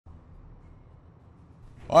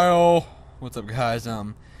Hi, what's up, guys?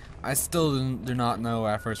 I still do not know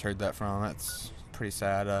where I first heard that from. That's pretty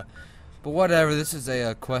sad. But whatever. This is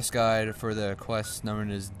a quest guide for the quest known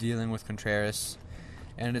as Dealing with Contreras,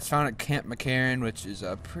 and it's found at Camp McCarran, which is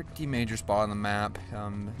a pretty major spot on the map.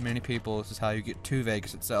 Many people, this is how you get to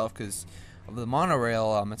Vegas itself, because of the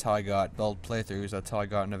monorail. That's how I got the old playthroughs. That's how I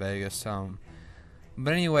got into Vegas.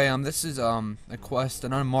 But anyway, this is a quest,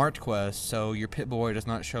 an unmarked quest, so your Pip-Boy does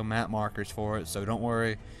not show map markers for it, so don't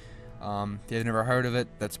worry. If you've never heard of it,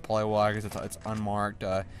 that's probably why, because it's unmarked.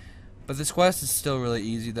 But this quest is still really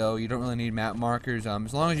easy, though. You don't really need map markers,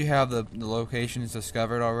 as long as you have the locations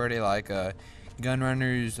discovered already, like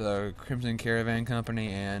Gunrunners, Crimson Caravan Company,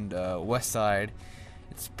 and West Side.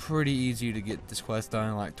 It's pretty easy to get this quest done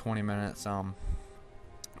in like 20 minutes.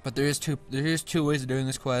 But there is two ways of doing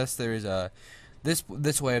this quest. There is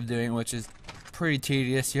this way of doing it, which is pretty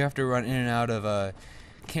tedious. You have to run in and out of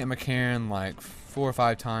Camp McCarran like 4 or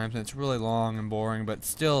 5 times, and it's really long and boring, but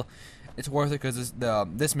still it's worth it, because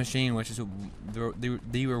this machine, which is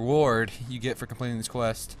the reward you get for completing this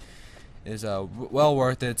quest, is well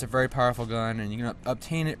worth it. It's a very powerful gun, and you can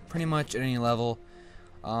obtain it pretty much at any level.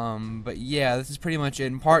 But yeah, this is pretty much it.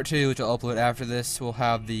 In part 2, which I'll upload after this, we'll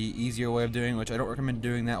have the easier way of doing it, which I don't recommend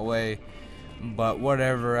doing that way. But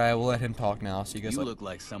whatever, I will let him talk now. So you guys look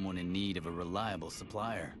like someone in need of a reliable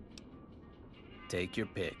supplier. Take your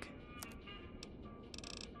pick.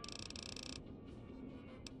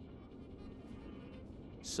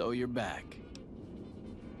 So you're back.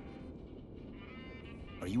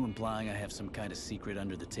 Are you implying I have some kind of secret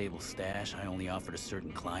under the table stash I only offer to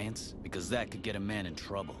certain clients? Because that could get a man in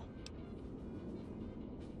trouble.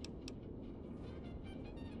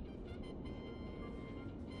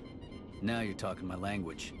 Now you're talking my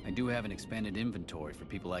language. I do have an expanded inventory for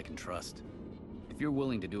people I can trust. If you're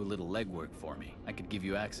willing to do a little legwork for me, I could give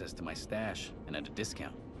you access to my stash, and at a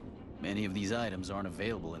discount. Many of these items aren't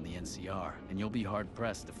available in the NCR, and you'll be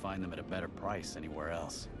hard-pressed to find them at a better price anywhere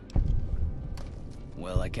else.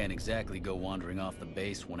 Well, I can't exactly go wandering off the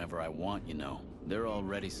base whenever I want, you know. They're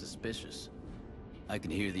already suspicious. I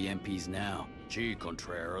can hear the MPs now. Gee,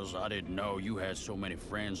 Contreras, I didn't know you had so many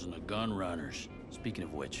friends in the Gunrunners. Speaking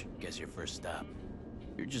of which, guess your first stop.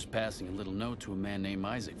 You're just passing a little note to a man named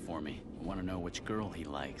Isaac for me. I want to know which girl he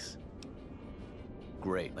likes.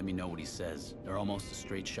 Great, let me know what he says. They're almost a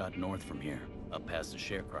straight shot north from here, up past the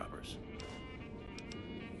sharecroppers.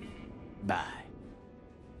 Bye.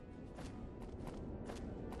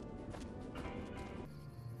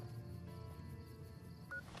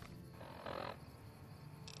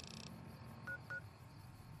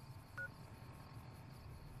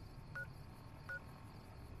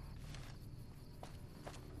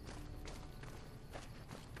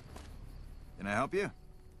 Can I help you?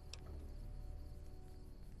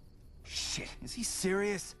 Shit, is he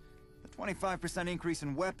serious? The 25% increase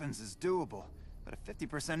in weapons is doable, but a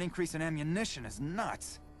 50% increase in ammunition is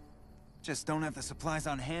nuts. Just don't have the supplies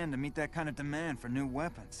on hand to meet that kind of demand for new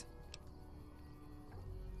weapons.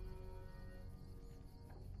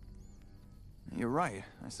 You're right.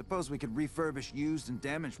 I suppose we could refurbish used and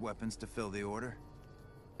damaged weapons to fill the order.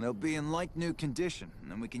 They'll be in like-new condition,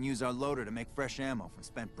 and then we can use our loader to make fresh ammo from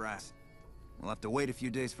spent brass. We'll have to wait a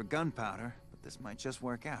few days for gunpowder, but this might just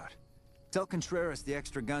work out. Tell Contreras the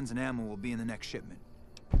extra guns and ammo will be in the next shipment.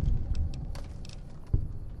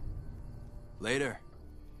 Later.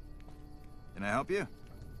 Can I help you?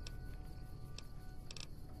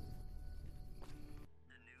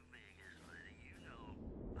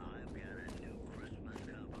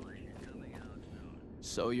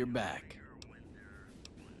 So you're back.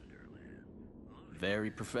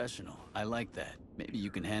 Very professional. I like that. Maybe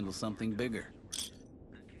you can handle something bigger.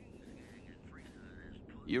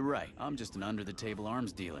 You're right. I'm just an under-the-table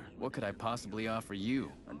arms dealer. What could I possibly offer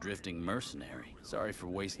you? A drifting mercenary. Sorry for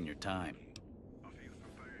wasting your time.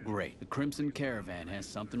 Great. The Crimson Caravan has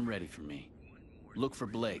something ready for me. Look for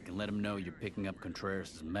Blake and let him know you're picking up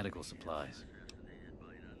Contreras' medical supplies.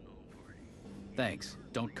 Thanks.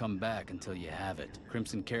 Don't come back until you have it.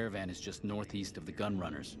 Crimson Caravan is just northeast of the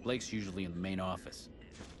Gunrunners. Blake's usually in the main office.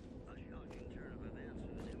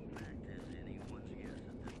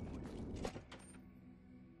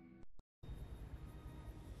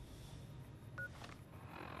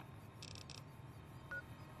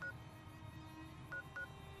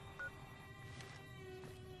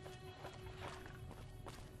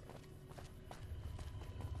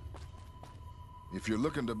 If you're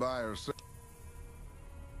looking to buy or sell,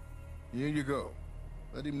 here you go.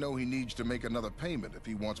 Let him know he needs to make another payment if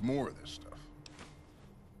he wants more of this stuff.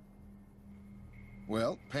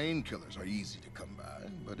 Well, painkillers are easy to come by,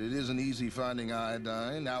 but it isn't easy finding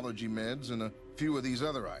iodine, allergy meds, and a few of these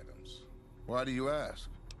other items. Why do you ask?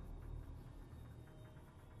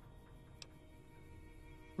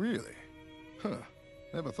 Really? Huh.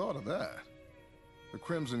 Never thought of that. The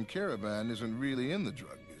Crimson Caravan isn't really in the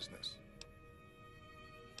drug business.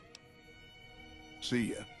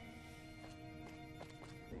 See ya.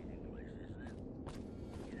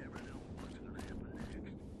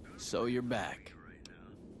 So you're back.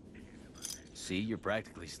 See, you're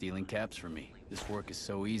practically stealing caps from me. This work is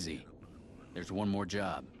so easy. There's one more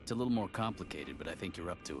job. It's a little more complicated, but I think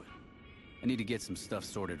you're up to it. I need to get some stuff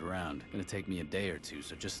sorted around. Gonna take me a day or two,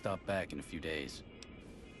 so just stop back in a few days.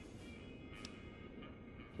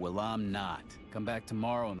 Well, I'm not. Come back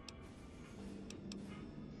tomorrow and...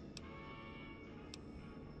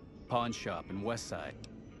 Pawn shop in West Side.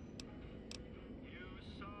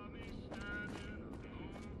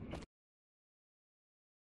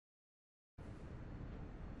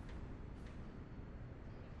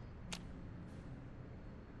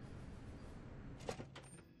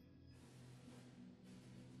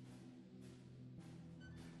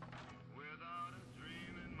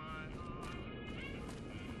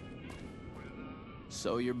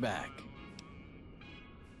 So you're back.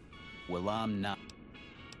 Well, I'm not.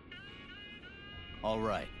 All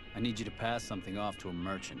right, I need you to pass something off to a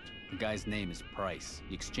merchant. The guy's name is Price.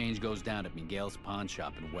 The exchange goes down at Miguel's pawn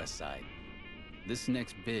shop in West Side. This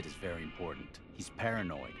next bid is very important. He's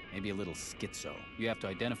paranoid, maybe a little schizo. You have to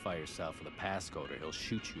identify yourself with a passcode or he'll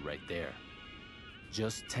shoot you right there.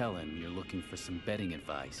 Just tell him you're looking for some betting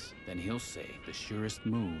advice. Then he'll say the surest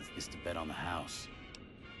move is to bet on the house.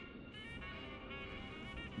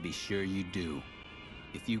 Be sure you do.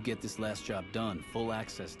 If you get this last job done, full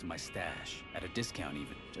access to my stash, at a discount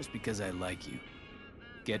even, just because I like you.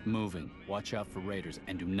 Get moving, watch out for raiders,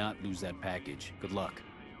 and do not lose that package. Good luck.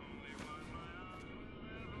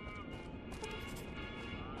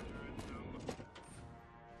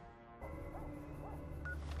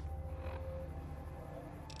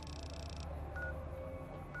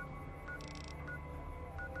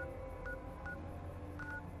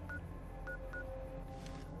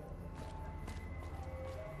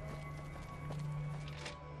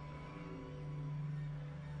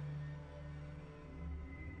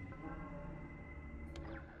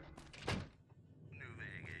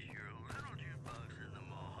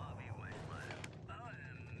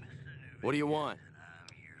 What do you want?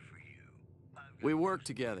 We work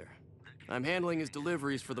together. I'm handling his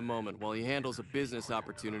deliveries for the moment while he handles a business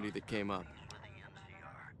opportunity that came up.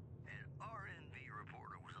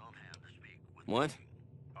 What?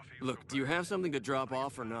 Look, do you have something to drop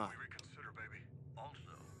off or not?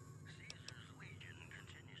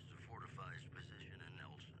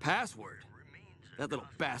 Password? That little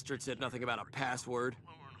bastard said nothing about a password.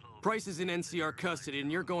 Price is in NCR custody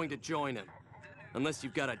and you're going to join him. Unless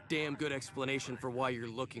you've got a damn good explanation for why you're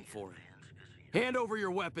looking for him. Hand over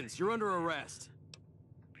your weapons. You're under arrest.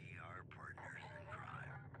 Be our partners in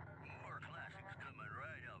crime. More classics coming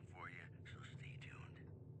right up for you, so stay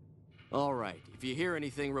tuned. All right. If you hear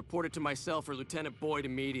anything, report it to myself or Lieutenant Boyd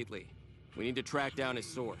immediately. We need to track down his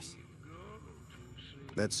source.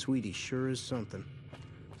 That sweetie sure is something.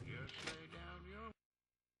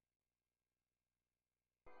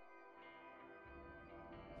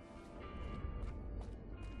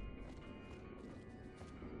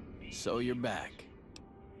 So you're back.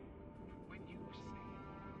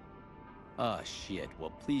 Oh, shit. Well,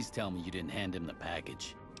 please tell me you didn't hand him the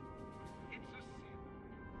package.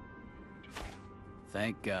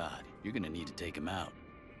 Thank God. You're gonna need to take him out.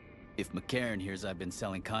 If McCarran hears I've been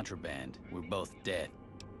selling contraband, we're both dead.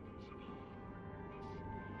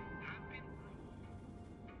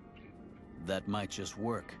 That might just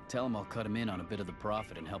work. Tell him I'll cut him in on a bit of the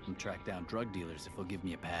profit and help him track down drug dealers if he'll give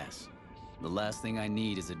me a pass. The last thing I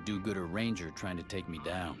need is a do-gooder ranger trying to take me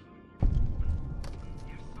down.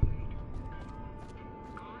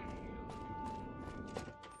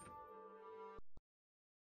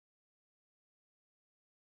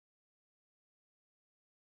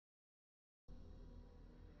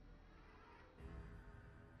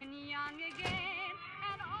 Young again,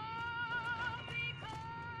 and all because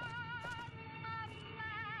I'm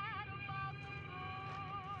mad about the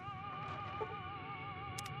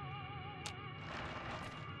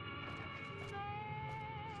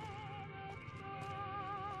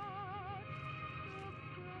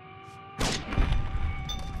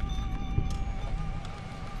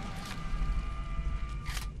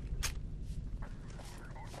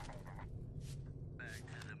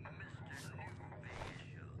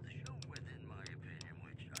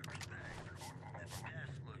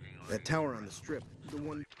That tower on the strip, the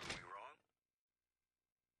one...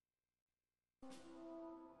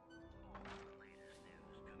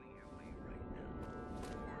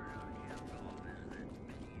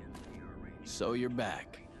 So you're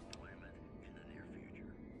back. Deployment in the near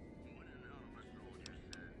future. One anonymous soldier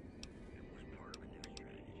said it was part of a new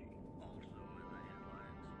strategy. Also in the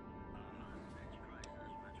headlines, a hostage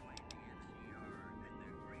crisis between the NCR and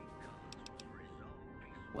the Green Cons was resolved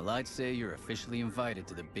peacefully. Well, I'd say you're officially invited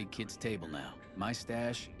to the big kid's table now. My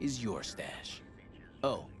stash is your stash.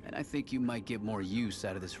 Oh, and I think you might get more use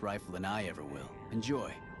out of this rifle than I ever will.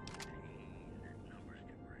 Enjoy.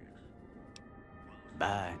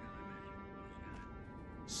 Bye.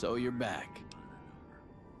 So you're back.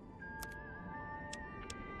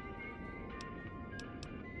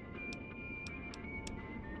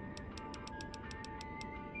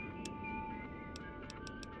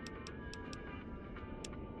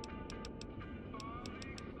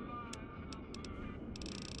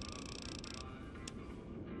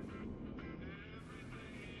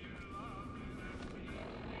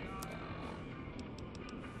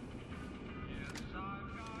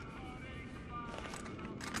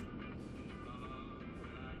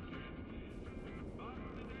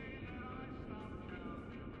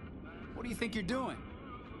 What do you think you're doing?